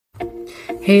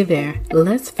Hey there,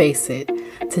 let's face it,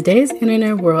 today's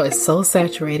internet world is so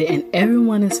saturated and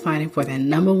everyone is fighting for their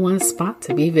number one spot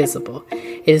to be visible.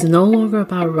 It is no longer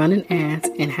about running ads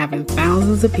and having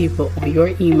thousands of people on your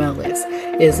email list.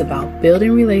 It is about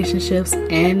building relationships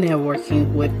and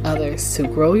networking with others to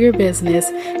grow your business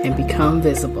and become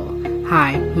visible.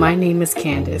 Hi, my name is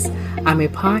Candace. I'm a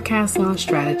podcast launch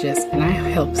strategist and I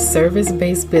help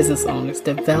service-based business owners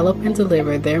develop and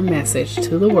deliver their message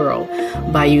to the world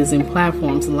by using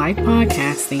platforms like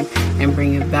podcasting and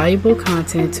bringing valuable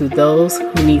content to those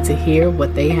who need to hear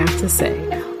what they have to say.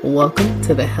 Welcome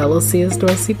to the Hello C.S.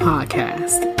 Dorsey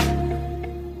podcast.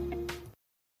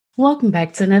 Welcome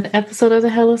back to another episode of the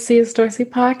Hello C.S. Dorsey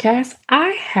podcast. I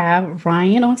have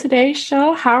Ryan on today's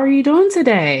show. How are you doing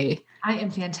today? I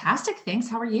am fantastic. Thanks.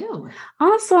 How are you?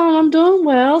 Awesome. I'm doing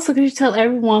well. So could you tell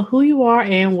everyone who you are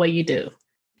and what you do?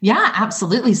 Yeah,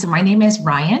 absolutely. So my name is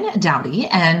Ryan Dowdy,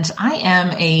 and I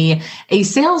am a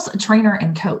sales trainer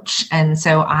and coach. And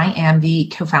so I am the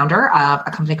co-founder of a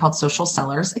company called Social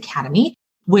Sellers Academy,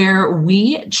 where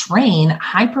we train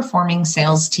high-performing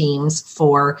sales teams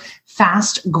for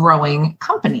fast-growing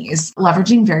companies,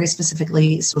 leveraging very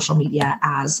specifically social media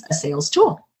as a sales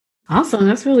tool. Awesome.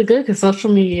 That's really good because social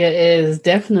media is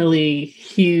definitely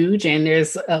huge and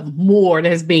there's more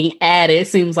that's being added,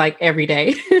 seems like every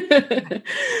day.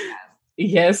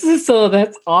 Yes. So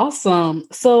that's awesome.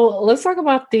 So let's talk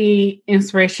about the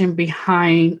inspiration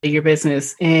behind your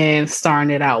business and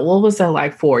starting it out. What was that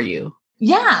like for you?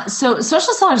 Yeah. So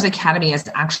Social Sellers Academy is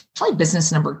actually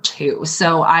business number 2.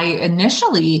 So I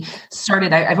initially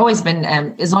started, I've always been,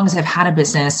 as long as I've had a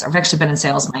business, I've actually been in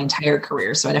sales my entire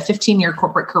career. So I had a 15-year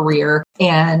corporate career.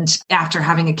 And after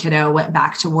having a kiddo, went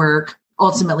back to work,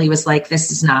 ultimately was like,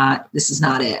 this is not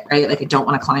it, right? Like, I don't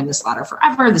want to climb this ladder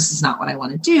forever. This is not what I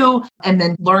want to do. And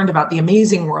then learned about the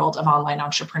amazing world of online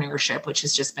entrepreneurship, which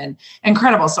has just been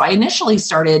incredible. So I initially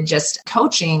started just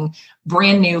coaching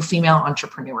brand new female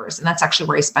entrepreneurs. And that's actually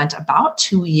where I spent about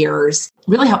 2 years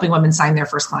really helping women sign their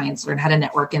first clients, learn how to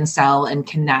network and sell and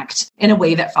connect in a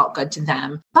way that felt good to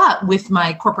them. But with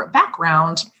my corporate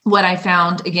background, what I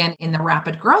found again in the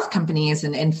rapid growth companies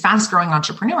and fast growing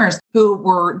entrepreneurs who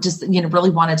were just, really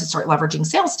wanted to start leveraging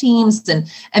sales teams and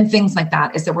things like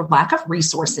that is there were lack of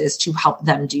resources to help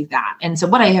them do that. And so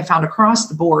what I have found across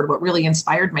the board, what really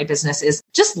inspired my business is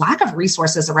just lack of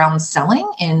resources around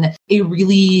selling in a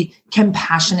really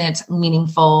compassionate,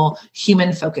 meaningful,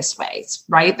 human-focused ways,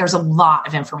 right? There's a lot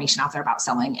of information out there about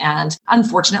selling. And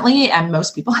unfortunately,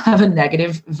 most people have a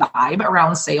negative vibe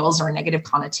around sales or a negative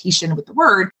connotation with the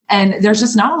word. And there's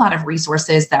just not a lot of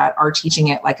resources that are teaching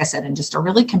it, like I said, in just a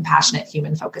really compassionate,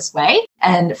 human-focused way.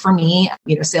 And for me,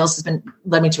 sales has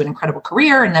led me to an incredible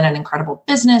career and then an incredible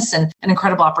business and an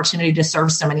incredible opportunity to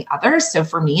serve so many others. So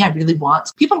for me, I really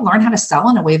want people to learn how to sell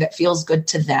in a way that feels good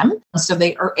to them. So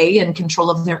they are A, in control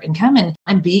of their income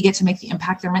and B, get to make the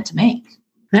impact they're meant to make.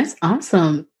 That's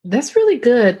awesome. That's really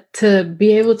good to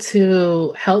be able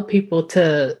to help people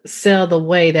to sell the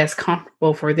way that's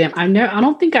comfortable for them. I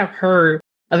don't think I've heard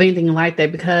of anything like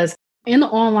that because in the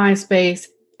online space,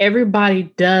 everybody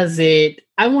does it.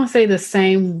 I won't say the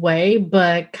same way,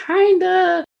 but kind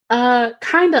of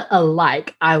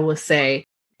alike, I would say.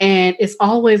 And it's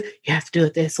always, you have to do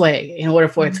it this way in order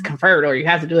for it to convert, or you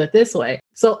have to do it this way.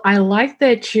 So I like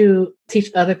that you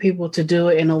teach other people to do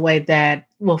it in a way that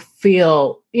will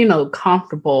feel,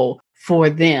 comfortable for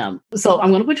them. So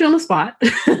I'm going to put you on the spot.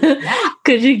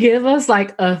 Could you give us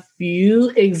like a few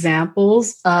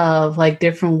examples of like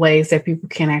different ways that people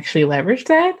can actually leverage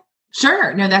that?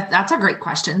 Sure. No, that's a great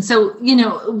question. So,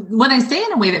 when I say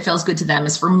in a way that feels good to them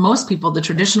is for most people, the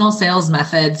traditional sales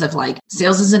methods of like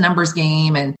sales is a numbers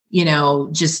game and,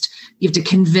 just you have to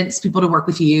convince people to work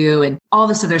with you and all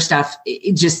this other stuff.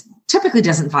 It just typically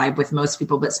doesn't vibe with most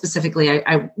people, but specifically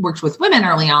I worked with women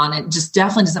early on. It just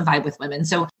definitely doesn't vibe with women.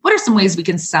 So what are some ways we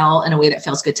can sell in a way that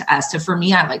feels good to us? So for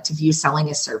me, I like to view selling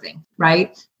as serving,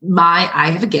 right?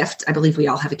 I have a gift. I believe we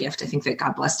all have a gift. I think that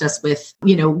God blessed us with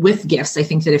gifts. I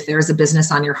think that if there's a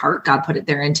business on your heart, God put it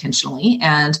there intentionally.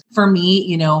 And for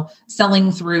me,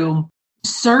 selling through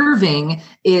serving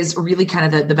is really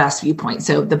kind of the best viewpoint.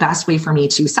 So the best way for me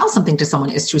to sell something to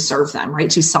someone is to serve them, right?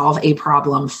 To solve a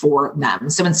problem for them.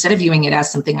 So instead of viewing it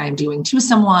as something I'm doing to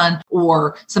someone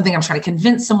or something I'm trying to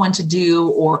convince someone to do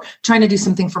or trying to do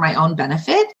something for my own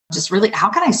benefit, just really, how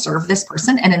can I serve this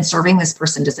person? And in serving this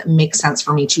person, does it make sense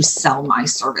for me to sell my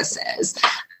services?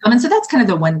 And so that's kind of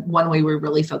the one way we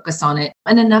really focus on it.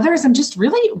 And another is I'm just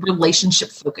really relationship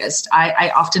focused.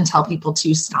 I often tell people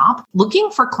to stop looking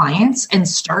for clients and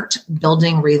start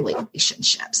building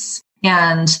relationships.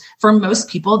 And for most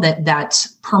people that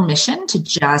permission to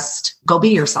just go be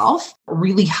yourself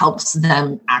really helps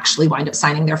them actually wind up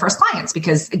signing their first clients,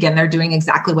 because again, they're doing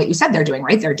exactly what you said they're doing,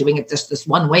 right? They're doing it just this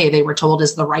one way they were told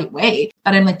is the right way.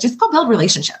 But I'm like, just go build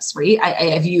relationships, right?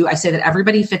 I say that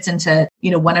everybody fits into,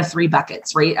 one of three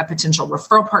buckets, right? A potential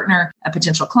referral partner, a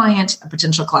potential client, a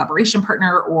potential collaboration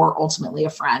partner, or ultimately a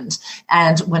friend.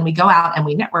 And when we go out and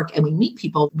we network and we meet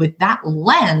people with that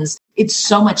lens, it's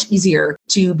so much easier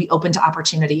to be open to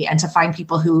opportunity and to find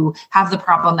people who have the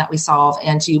problem that we solve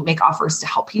and to make offers to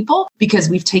help people, because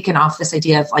we've taken off this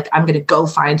idea of like, I'm going to go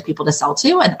find people to sell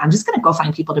to, and I'm just going to go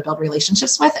find people to build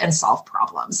relationships with and solve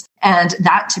problems. And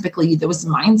that typically, those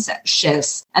mindset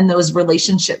shifts and those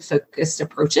relationship focused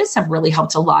approaches have really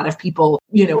helped a lot of people,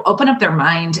 open up their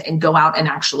mind and go out and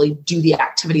actually do the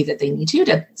activity that they need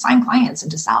to sign clients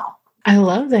and to sell. I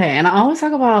love that. And I always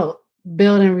talk about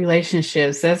building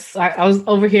relationships. I was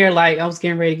over here like I was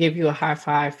getting ready to give you a high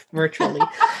five virtually.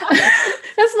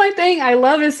 That's my thing. I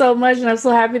love it so much. And I'm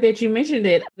so happy that you mentioned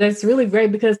it. That's really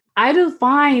great, because I do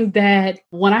find that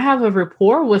when I have a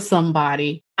rapport with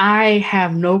somebody, I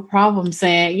have no problem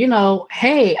saying,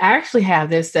 hey, I actually have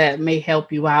this that may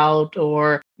help you out.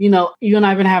 Or, you and I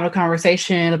have been having a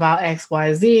conversation about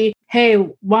XYZ. Hey,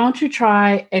 why don't you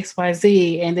try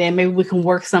XYZ? And then maybe we can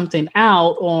work something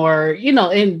out, or,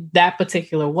 in that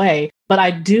particular way. But I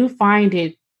do find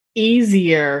it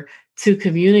easier to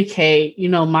communicate,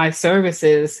 my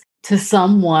services to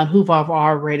someone who I've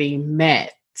already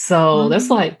met. So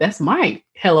that's my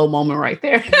hello moment right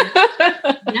there.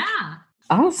 Yeah.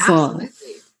 Awesome. Absolutely.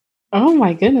 Oh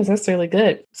my goodness, that's really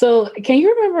good. So can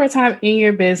you remember a time in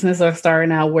your business or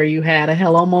starting out where you had a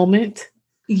hello moment?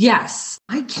 Yes,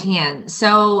 I can.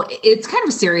 So it's kind of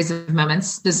a series of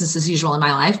moments, business as usual in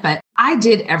my life, but I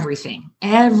did everything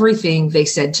they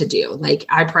said to do. Like,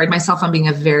 I pride myself on being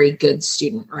a very good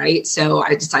student, right? So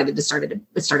I decided to start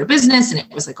a business, and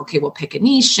it was like, okay, we'll pick a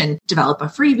niche and develop a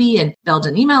freebie and build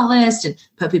an email list and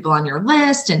put people on your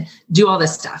list and do all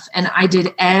this stuff. And I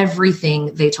did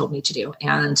everything they told me to do.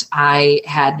 And I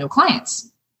had no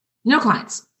clients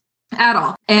at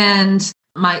all. And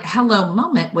my hello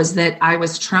moment was that I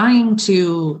was trying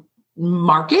to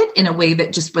market in a way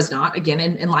that just was not, again,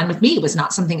 in line with me. It was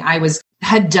not something I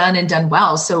had done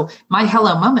well. So my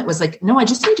hello moment was like, no, I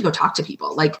just need to go talk to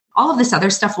people. Like, all of this other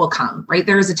stuff will come, right?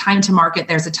 There is a time to market.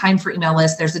 There's a time for email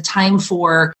lists. There's a time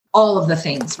for all of the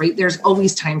things, right? There's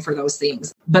always time for those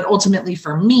things. But ultimately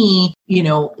for me,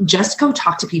 just go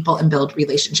talk to people and build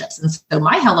relationships. And so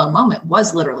my hello moment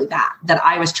was literally that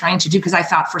I was trying to do, because I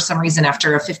thought for some reason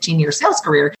after a 15-year sales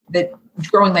career that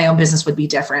growing my own business would be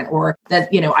different, or that,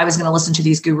 I was going to listen to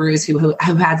these gurus who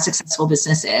had successful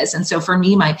businesses. And so for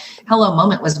me, my hello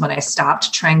moment was when I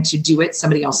stopped trying to do it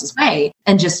somebody else's way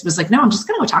and just was like, no, I'm just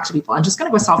going to go talk to people. I'm just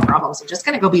going to go solve problems. I'm just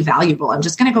going to go be valuable. I'm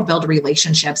just going to go build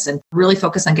relationships and really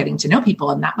focus on getting to know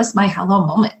people. And that was my hello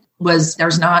moment.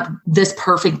 There's not this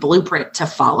perfect blueprint to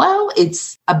follow.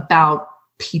 It's about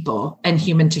people and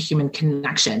human to human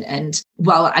connection. And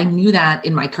while I knew that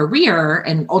in my career,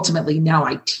 and ultimately now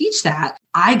I teach that,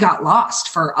 I got lost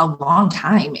for a long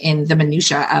time in the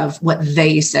minutia of what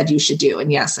they said you should do.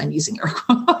 And yes, I'm using air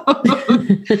quotes,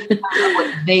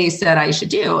 what they said I should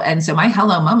do. And so my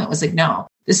hello moment was like, no,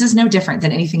 this is no different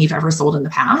than anything you've ever sold in the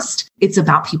past. It's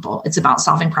about people. It's about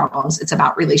solving problems. It's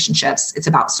about relationships. It's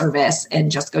about service, and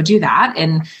just go do that.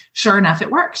 And sure enough, it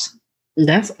worked.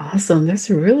 That's awesome. That's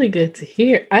really good to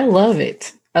hear. I love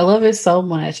it. I love it so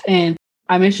much. And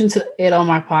I mentioned it on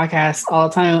my podcast all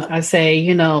the time. I say,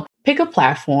 pick a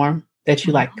platform that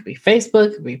you like. It could be Facebook,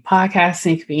 it could be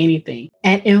podcasting, it could be anything.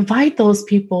 And invite those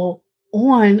people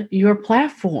on your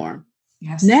platform.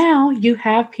 Yes. Now you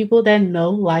have people that know,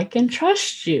 like, and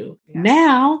trust you. Yes.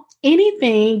 Now,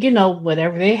 anything,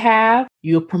 whatever they have,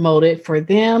 you promote it for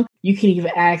them. You can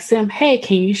even ask them, hey,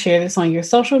 can you share this on your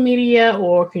social media?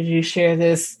 Or could you share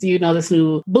this, this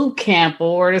new boot camp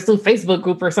or this new Facebook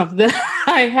group or something that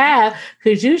I have?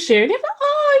 Could you share it? They're like,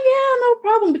 oh, yeah, no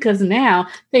problem. Because now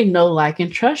they know, like,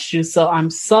 and trust you. So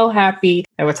I'm so happy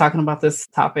that we're talking about this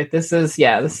topic. This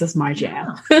is my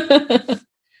jam. Yeah.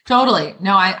 Totally.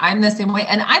 No, I'm the same way.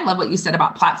 And I love what you said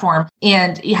about platform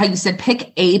and how you said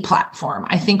pick a platform.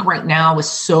 I think right now with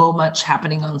so much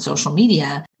happening on social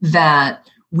media that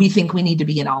we think we need to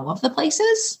be in all of the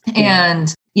places.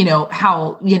 And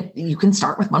how you can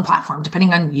start with one platform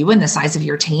depending on you and the size of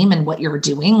your team and what you're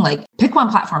doing. Like pick one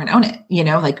platform and own it.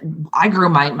 Like I grew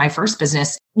my first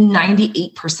business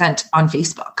 98% on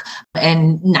Facebook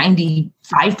and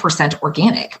 95%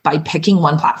 organic by picking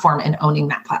one platform and owning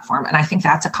that platform. And I think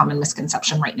that's a common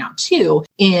misconception right now too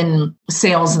in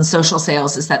sales and social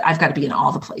sales, is that I've got to be in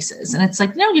all the places. And it's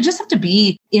like, no, you just have to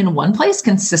be in one place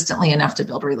consistently enough to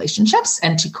build relationships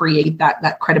and to create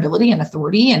that credibility and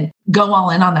authority and go all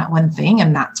in on that one thing.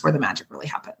 And that's where the magic really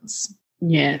happens.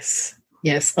 Yes.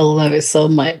 Yes. I love it so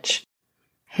much.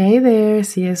 Hey there,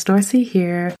 CS Dorsey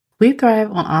here. We thrive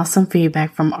on awesome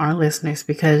feedback from our listeners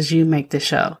because you make the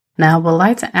show. Now, I would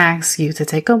like to ask you to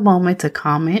take a moment to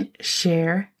comment,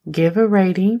 share, give a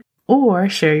rating, or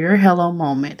share your hello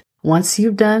moment. Once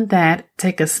you've done that,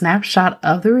 take a snapshot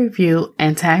of the review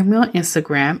and tag me on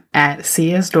Instagram at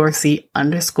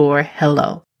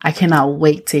csdorsey_hello. I cannot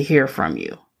wait to hear from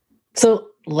you. So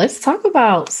let's talk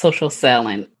about social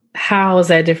selling. How is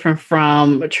that different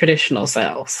from traditional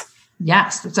sales?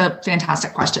 Yes, that's a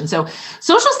fantastic question. So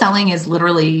social selling is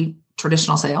literally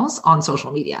traditional sales on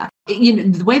social media.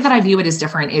 The way that I view it is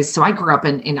different is, so I grew up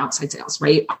in outside sales,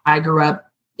 right? I grew up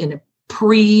in a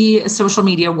pre-social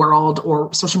media world,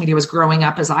 or social media was growing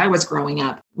up as I was growing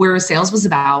up, where sales was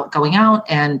about going out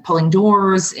and pulling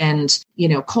doors and,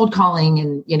 cold calling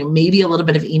and, maybe a little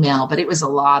bit of email, but it was a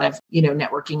lot of,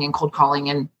 networking and cold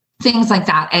calling and things like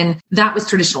that. And that was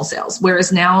traditional sales.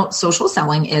 Whereas now social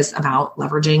selling is about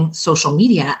leveraging social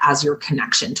media as your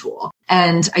connection tool.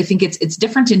 And I think it's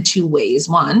different in two ways.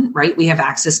 One, right? We have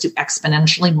access to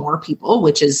exponentially more people,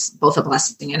 which is both a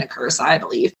blessing and a curse, I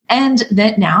believe. And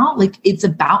that now, it's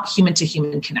about human to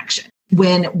human connection.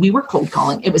 When we were cold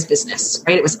calling, it was business,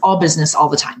 right? It was all business all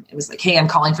the time. It was like, hey, I'm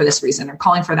calling for this reason or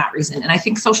calling for that reason. And I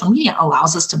think social media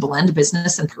allows us to blend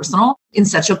business and personal in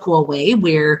such a cool way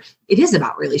where it is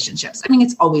about relationships. I mean,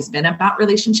 it's always been about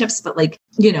relationships, but I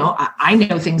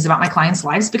know things about my clients'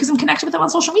 lives because I'm connected with them on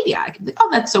social media. I can be, oh,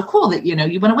 that's so cool that,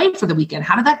 you went away for the weekend.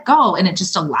 How did that go? And it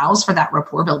just allows for that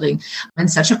rapport building in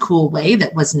such a cool way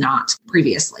that was not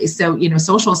previously. So,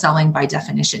 social selling by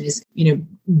definition is,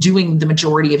 doing the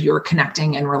majority of your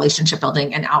connecting and relationship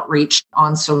building and outreach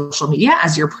on social media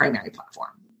as your primary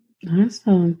platform.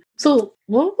 Awesome. So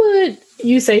what would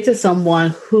you say to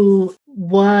someone who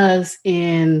was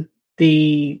in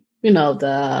the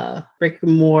brick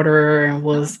and mortar and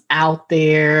was out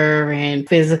there and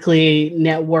physically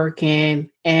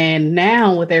networking, and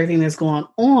now with everything that's going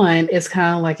on, it's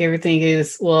kind of like everything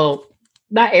is, well,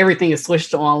 not everything is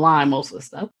switched to online, most of the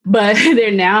stuff, but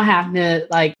they're now having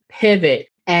to pivot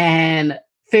and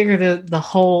figure the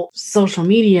whole social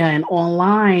media and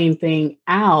online thing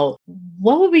out.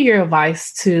 What would be your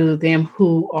advice to them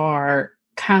who are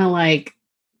kind of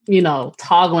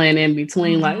toggling in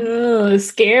between, oh, it's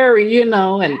scary,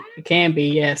 and it can be,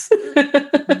 yes.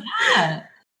 Yeah.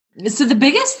 So the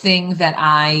biggest thing that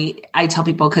I tell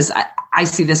people, because I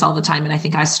see this all the time, and I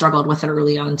think I struggled with it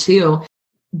early on too,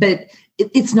 but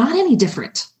it's not any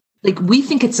different. We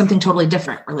think it's something totally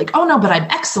different. We're like, oh no, but I'm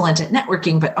excellent at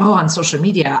networking, but on social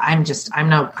media, I'm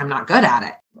not good at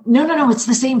it. No, it's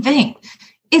the same thing.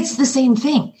 It's the same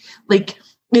thing. It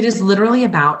is literally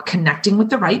about connecting with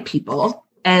the right people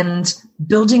and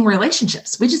building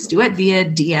relationships. We just do it via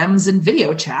DMs and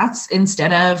video chats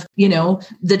instead of,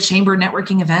 the chamber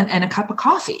networking event and a cup of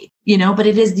coffee, but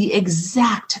it is the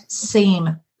exact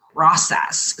same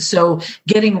process. So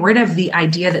getting rid of the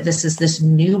idea that this is this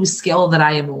new skill that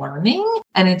I am learning,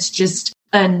 and it's just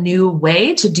a new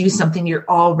way to do something you're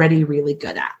already really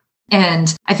good at.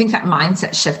 And I think that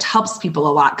mindset shift helps people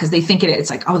a lot because they think it's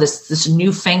like, oh, this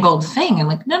newfangled thing.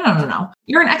 And no.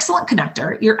 You're an excellent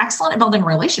connector. You're excellent at building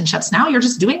relationships. Now you're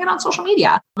just doing it on social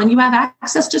media and you have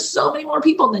access to so many more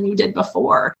people than you did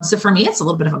before. So for me, it's a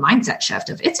little bit of a mindset shift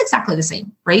of it's exactly the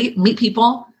same, right? Meet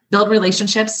people, build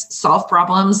relationships, solve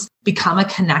problems, become a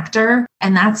connector.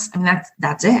 And that's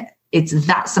it. It's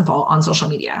that simple on social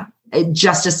media.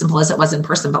 Just as simple as it was in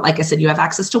person. But like I said, you have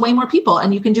access to way more people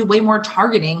and you can do way more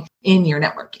targeting in your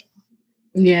networking.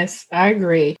 Yes, I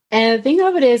agree. And the thing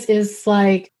of it is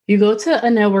you go to a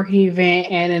networking event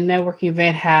and a networking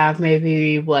event have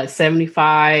maybe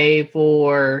 75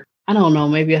 or I don't know,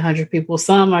 maybe 100 people.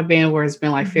 Some I've been where it's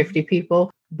been 50 people.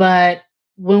 But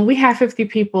when we have 50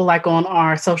 people on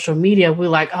our social media, we're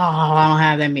like, oh, I don't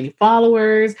have that many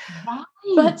followers. Right.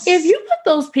 But if you put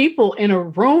those people in a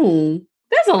room,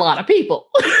 there's a lot of people,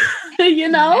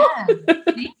 Yeah.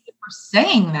 Thank you for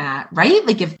saying that, right?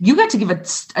 If you got to give a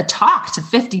talk to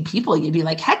 50 people, you'd be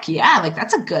like, heck yeah,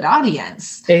 that's a good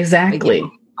audience. Exactly. I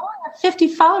have 50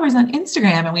 followers on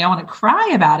Instagram and we all want to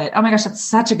cry about it. Oh my gosh, that's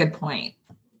such a good point.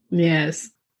 Yes.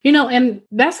 And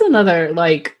that's another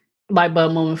like light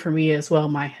bulb moment for me as well.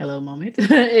 My hello moment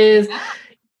is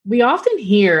we often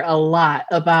hear a lot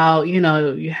about, you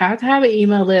have to have an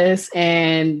email list,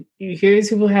 and you hear these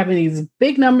people having these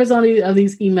big numbers on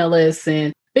these email lists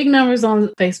and big numbers on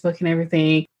Facebook and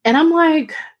everything. And I'm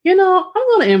like, I'm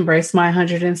going to embrace my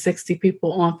 160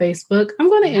 people on Facebook. I'm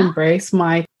going to embrace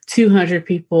my 200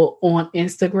 people on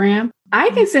Instagram. I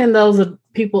can send those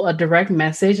people a direct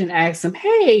message and ask them,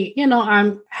 hey,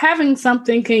 I'm having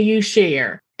something. Can you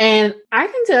share? And I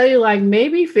can tell you, like,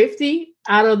 maybe 50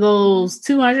 out of those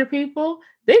 200 people,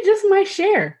 they just might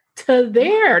share to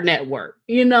their network,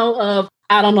 of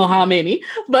I don't know how many,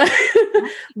 but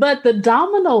but the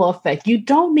domino effect, you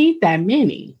don't need that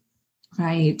many.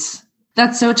 Right.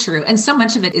 That's so true. And so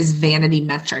much of it is vanity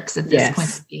metrics at this point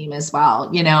of the game as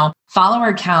well.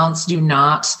 Follower counts do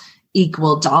not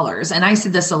equal dollars. And I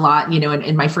said this a lot,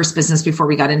 in my first business before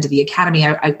we got into the academy.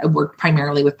 I worked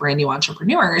primarily with brand new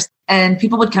entrepreneurs, and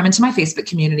people would come into my Facebook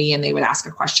community and they would ask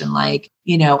a question like,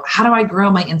 how do I grow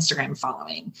my Instagram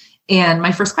following? And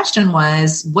my first question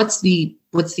was, what's the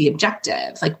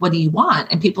objective? Like, what do you want?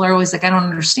 And people are always like, I don't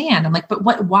understand. I'm like, but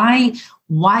why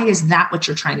is that what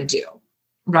you're trying to do?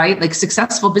 Right? Like,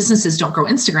 successful businesses don't grow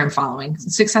Instagram following.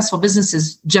 Successful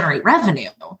businesses generate revenue.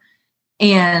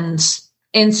 And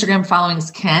Instagram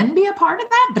followings can be a part of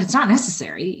that, but it's not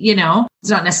necessary. It's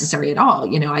not necessary at all.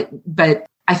 But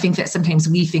I think that sometimes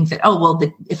we think that,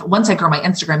 if once I grow my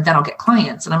Instagram, then I'll get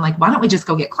clients. And I'm like, why don't we just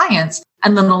go get clients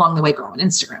and then along the way grow an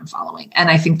Instagram following? And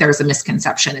I think there's a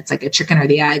misconception. It's like a chicken or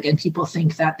the egg, and people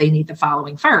think that they need the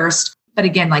following first. But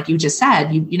again, like you just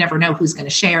said, you never know who's going to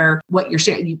share what you're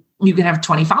sharing. You can have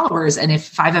 20 followers, and if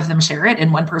 5 of them share it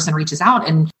and one person reaches out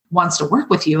and wants to work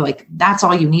with you, like, that's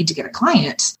all you need to get a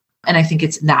client. And I think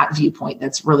it's that viewpoint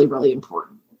that's really, really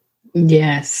important.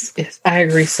 Yes, I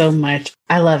agree so much.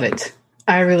 I love it.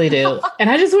 I really do. And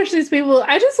I just wish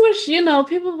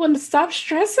people wouldn't stop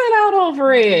stressing out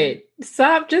over it.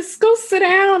 Just go sit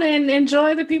down and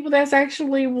enjoy the people that's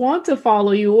actually want to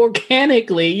follow you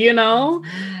organically,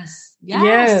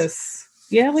 Yes.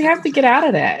 Yeah, we have to get out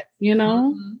of that,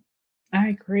 Mm-hmm. I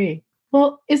agree.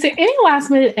 Well, is there any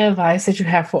last minute advice that you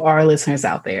have for our listeners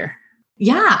out there?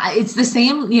 Yeah, it's the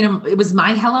same. It was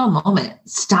my hello moment.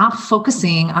 Stop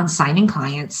focusing on signing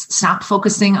clients. Stop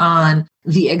focusing on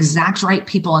the exact right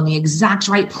people and the exact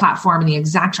right platform and the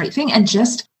exact right thing, and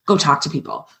just go talk to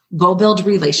people. Go build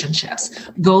relationships.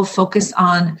 Go focus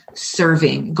on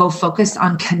serving. Go focus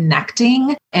on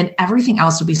connecting, and everything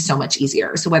else will be so much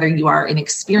easier. So whether you are an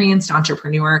experienced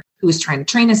entrepreneur who is trying to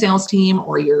train a sales team,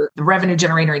 or you're the revenue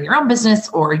generator in your own business,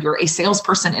 or you're a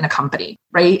salesperson in a company,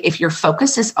 right? If your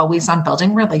focus is always on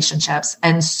building relationships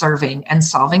and serving and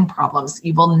solving problems,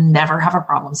 you will never have a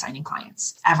problem signing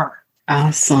clients, ever.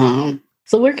 Awesome.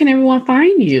 So where can everyone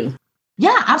find you?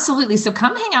 Yeah, absolutely. So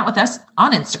come hang out with us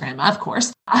on Instagram, of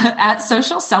course, at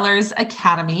Social Sellers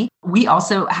Academy. We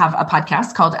also have a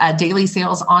podcast called Daily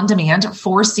Sales on Demand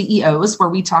for CEOs, where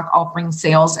we talk all things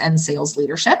sales and sales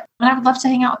leadership. And I would love to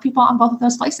hang out with people on both of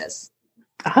those places.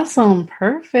 Awesome.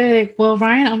 Perfect. Well,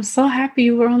 Ryan, I'm so happy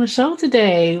you were on the show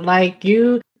today. Like,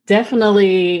 you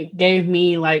definitely gave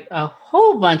me like a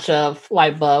whole bunch of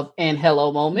light bulb and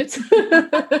hello moments.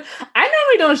 I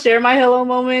normally don't share my hello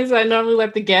moments. I normally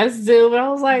let the guests do, but I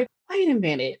was like, wait a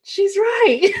minute, she's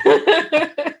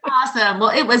right. Awesome. Well,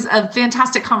 it was a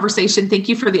fantastic conversation. Thank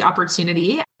you for the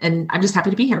opportunity. And I'm just happy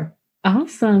to be here.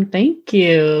 Awesome. Thank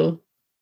you.